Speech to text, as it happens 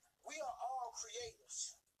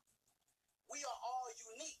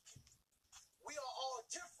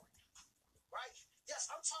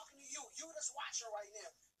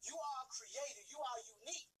creator. You are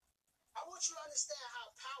unique. I want you to understand how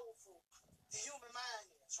powerful the human mind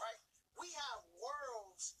is, right? We have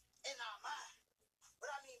worlds in our mind.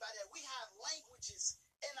 What I mean by that, we have languages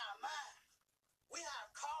in our mind. We have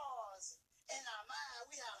cars in our mind.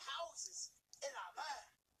 We have houses in our mind.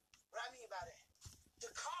 What I mean by that,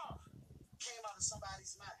 the car came out of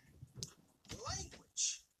somebody's mind.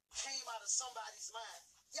 Language came out of somebody's mind.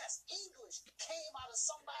 Yes, English came out of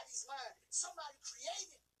somebody's mind. Somebody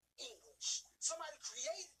created English. Somebody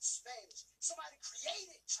created Spanish. Somebody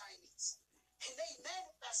created Chinese. And they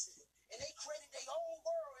manifested it. And they created their own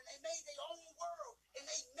world. And they made their own world. And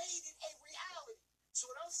they made it a reality. So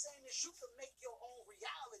what I'm saying is you can make your own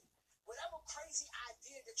reality. Whatever crazy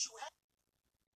idea that you have.